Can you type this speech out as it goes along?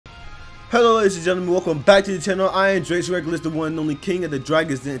Hello ladies and gentlemen, welcome back to the channel. I am DrayceRegulus, the one and only king of the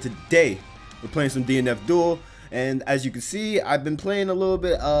dragons, and today we're playing some DNF Duel. And as you can see, I've been playing a little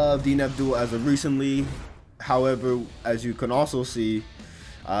bit of DNF Duel as of recently. However, as you can also see,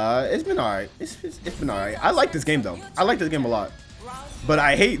 it's been alright. It's been alright. I like this game though. I like this game a lot. But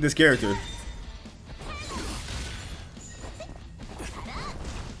I hate this character.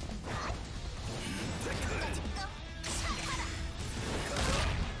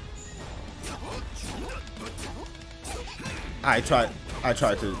 I tried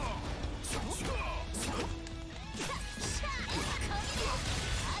to.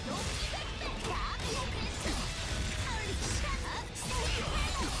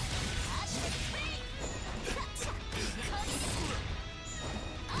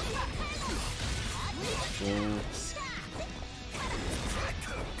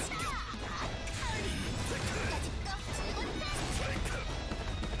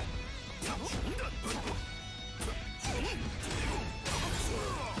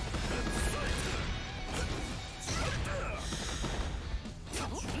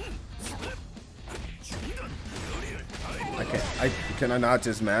 Can I not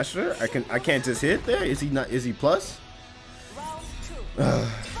just mash her? I can't just hit there? Is he plus?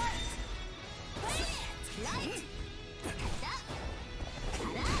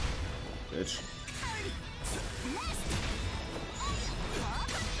 Bitch.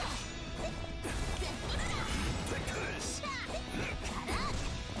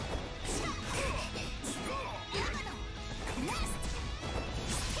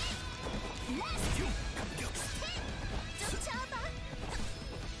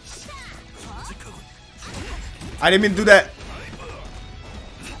 I didn't mean to do that.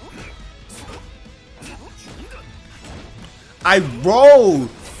 I rolled.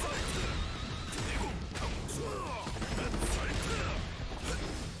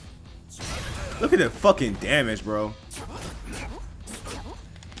 Look at the fucking damage, bro.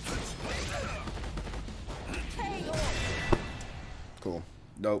 Cool.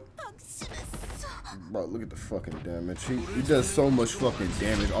 Nope. Bro, look at the fucking damage. He does so much fucking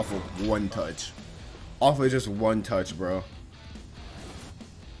damage off of one touch. Off of just one touch, bro.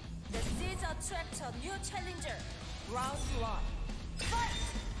 The seeds attract a new challenger. Round 1. Fight!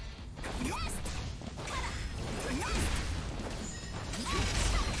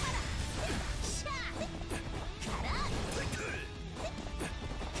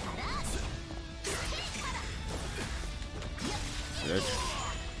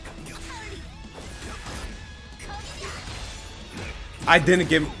 I didn't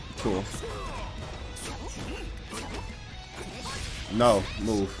give him. Cool. No,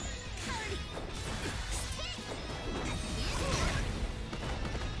 move.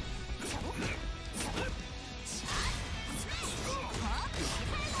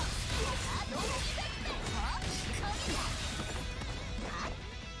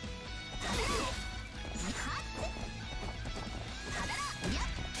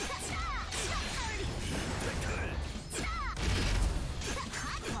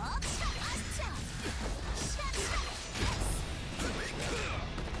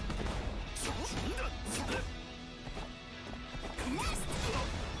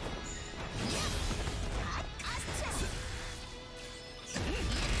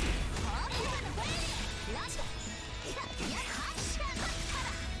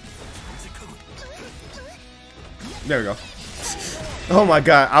 There we go. Oh my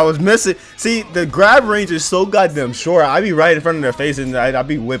god, I was missing. See, the grab range is so goddamn short. I be right in front of their face and I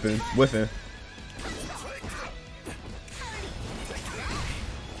be whiffing.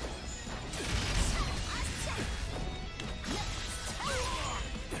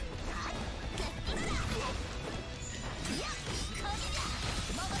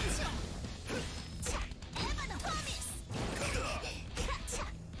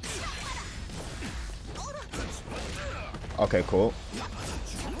 Okay, cool.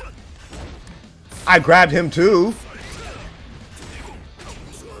 I grabbed him too.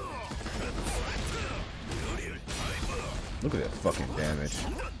 Look at that fucking damage.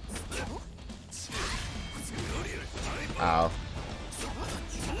 Ow.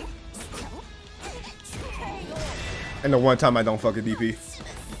 And the one time I don't fucking DP.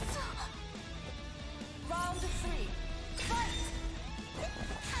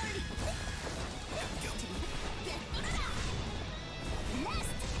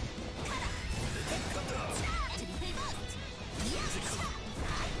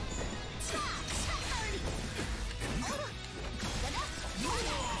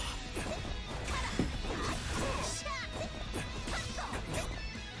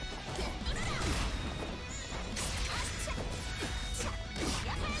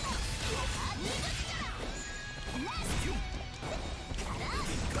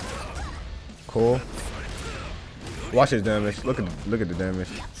 Cool. Watch his damage. Look at the damage.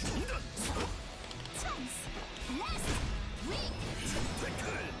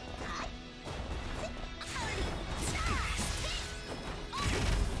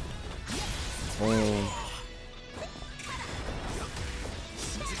 Boom.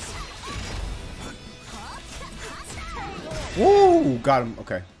 Woo! Got him.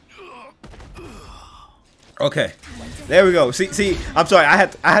 Okay. Okay. There we go. See. I'm sorry. I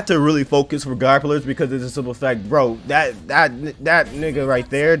have to really focus for grapplers because it's a simple fact, bro. That nigga right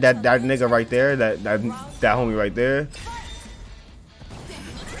there. That nigga right there. That homie right there.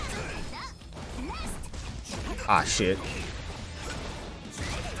 Ah, shit.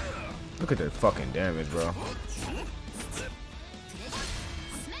 Look at the fucking damage, bro.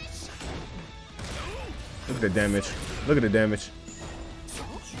 Look at the damage. Look at the damage.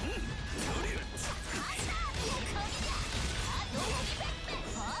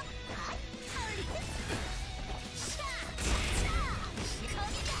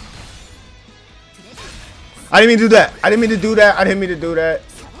 I didn't mean to do that. I didn't mean to do that. I didn't mean to do that.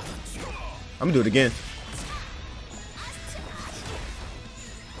 I'm gonna do it again.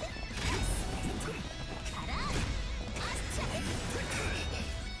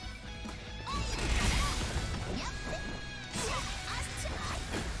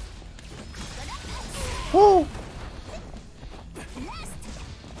 Woo!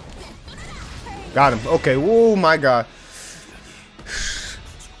 Got him. Okay. Oh my god.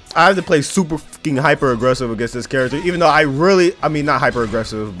 I have to play super fucking hyper aggressive against this character, even though I mean not hyper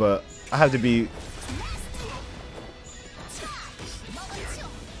aggressive, but I have to be.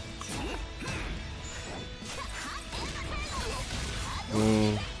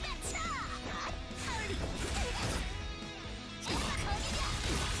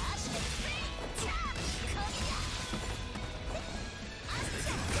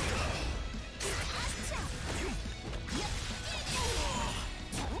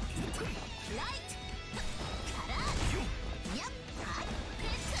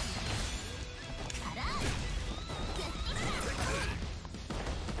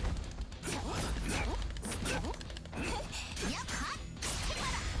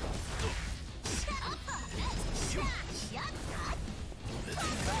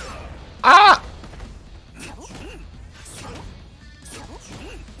 Ah!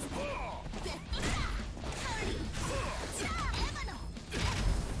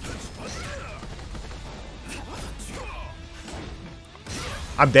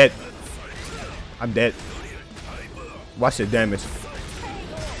 I'm dead. I'm dead. Watch the damage.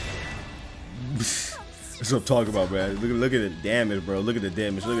 That's what I'm talking about, man. Look at the damage, bro. Look at the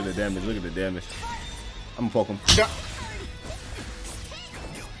damage. Look at the damage. Look at the damage. I'm gonna poke him.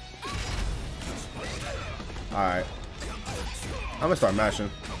 Alright. I'm gonna start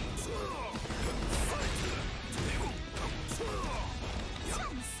mashing.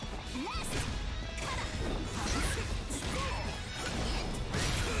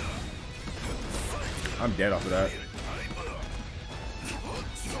 I'm dead off of that.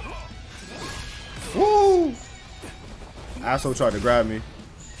 Woo! Asshole tried to grab me.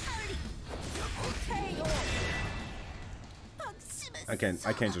 I can't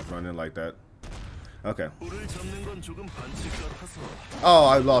just run in like that. Okay. Oh,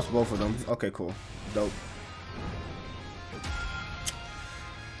 I lost both of them. Okay, cool. Dope.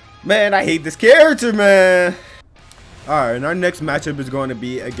 Man, I hate this character, man. Alright, and our next matchup is going to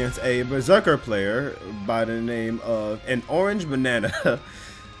be against a Berserker player by the name of an Orange Banana.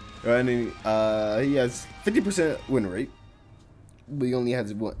 And he has 50% win rate. But he only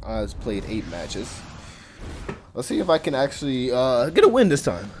has played 8 matches. Let's see if I can actually get a win this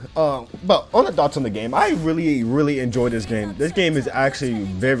time. But on the thoughts on the game, I really enjoyed this game. This game is actually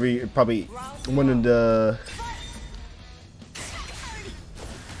probably one of the...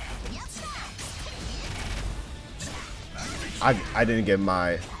 I didn't get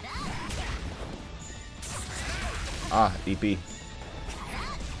my... DP.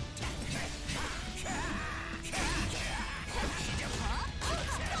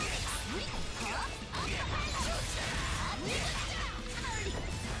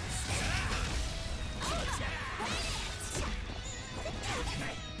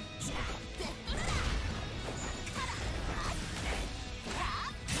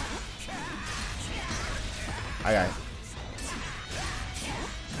 I got it.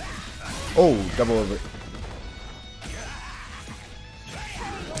 Oh, double over.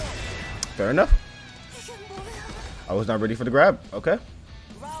 Fair enough. I was not ready for the grab. Okay.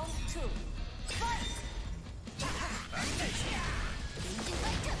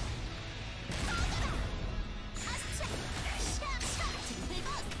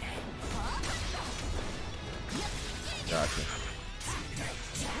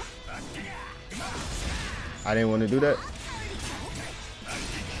 I didn't want to do that.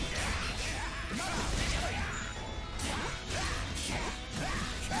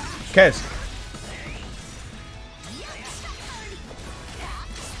 Catch.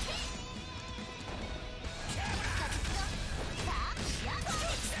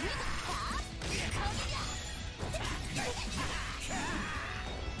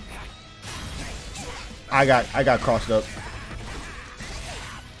 I got crossed up.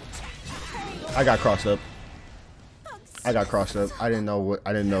 I got crossed up. I got crossed up. I didn't know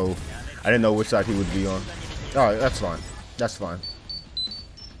which side he would be on. Alright, that's fine. That's fine.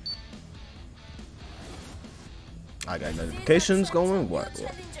 I got notifications going. What?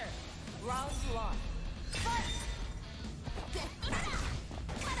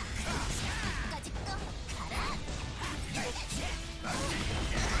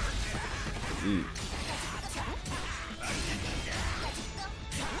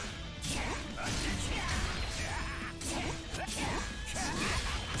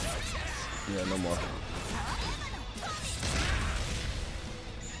 Yeah, no more.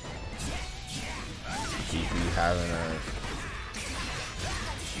 DP having a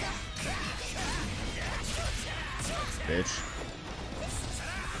bitch.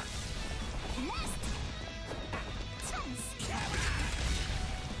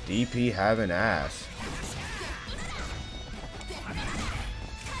 DP having ass.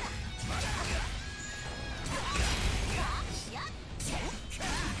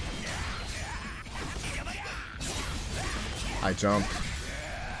 I jumped.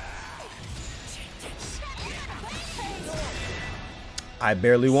 I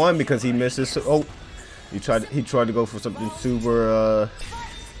barely won because he missed his. Oh, he tried to go for something super.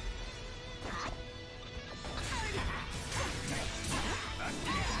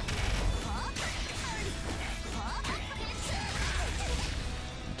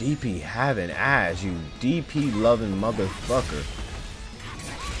 DP having ass, you DP loving motherfucker.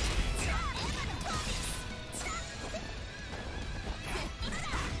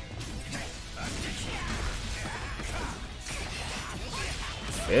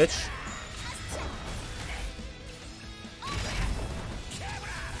 Bitch.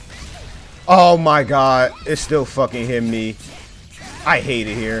 Oh my god, it still fucking hit me. I hate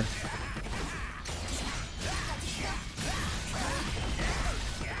it here.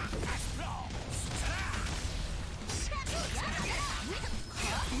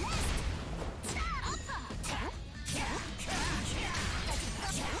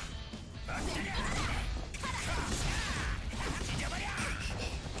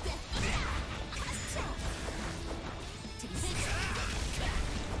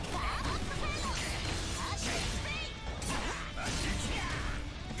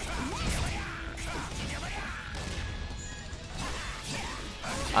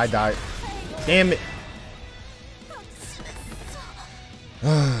 I died. Damn it.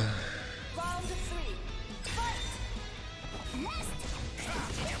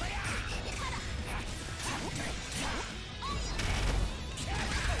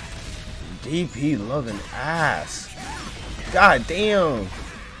 DP loving ass. God damn.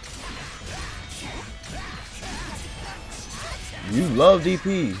 You love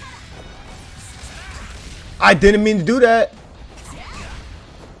DP. I didn't mean to do that.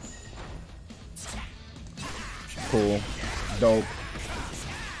 Cool. Dope.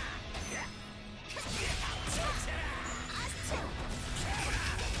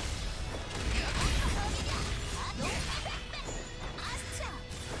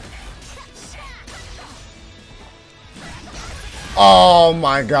 Oh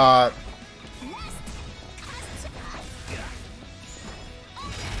my god.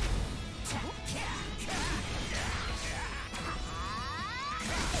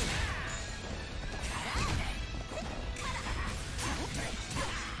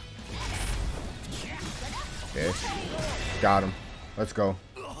 Okay. Got him. Let's go.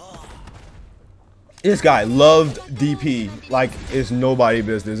 This guy loved DP like it's nobody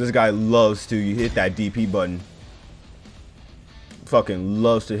business. This guy loves to hit that DP button. Fucking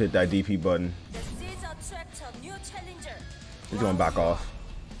loves to hit that DP button. He's going back off.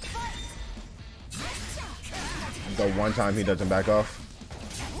 The one time he doesn't back off.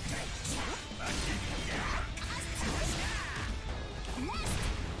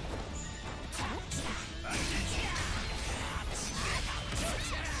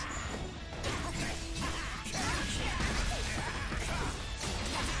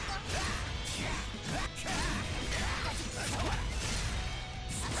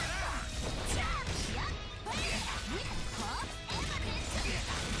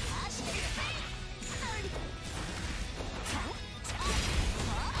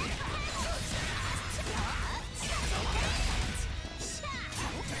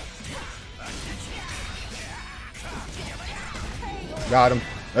 Got him.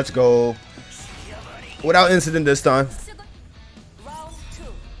 Let's go. Without incident this time. Round 2.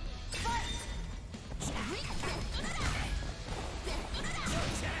 Fight.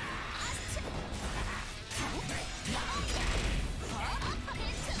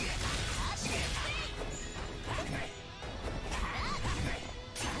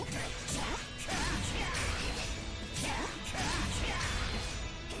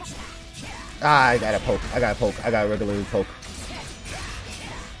 Ah, I gotta poke. I gotta poke. I gotta regularly poke.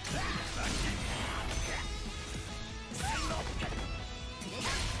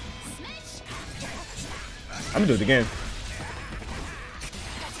 I'm gonna do it again.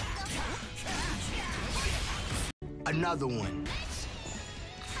 Another one.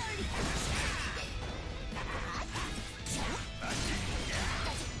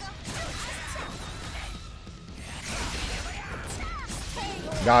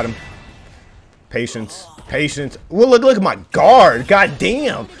 Got him. Patience. Patience. Well, look at my guard. God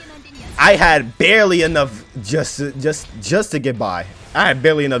damn. I had barely enough just to get by. I had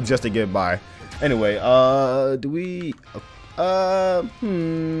barely enough just to get by. Anyway, do we I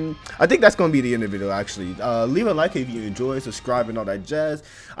think that's gonna be the end of the video actually. Leave a like if you enjoy, subscribe and all that jazz.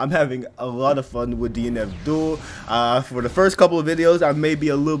 I'm having a lot of fun with DNF Duel. For the first couple of videos I may be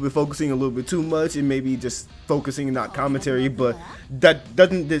a little bit focusing a little bit too much and maybe just focusing, not commentary, but that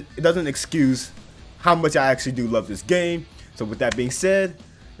doesn't excuse how much I actually do love this game. So with that being said,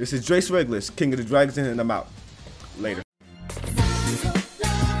 this is DrayceRegulus, King of the Dragons, and I'm out. Later.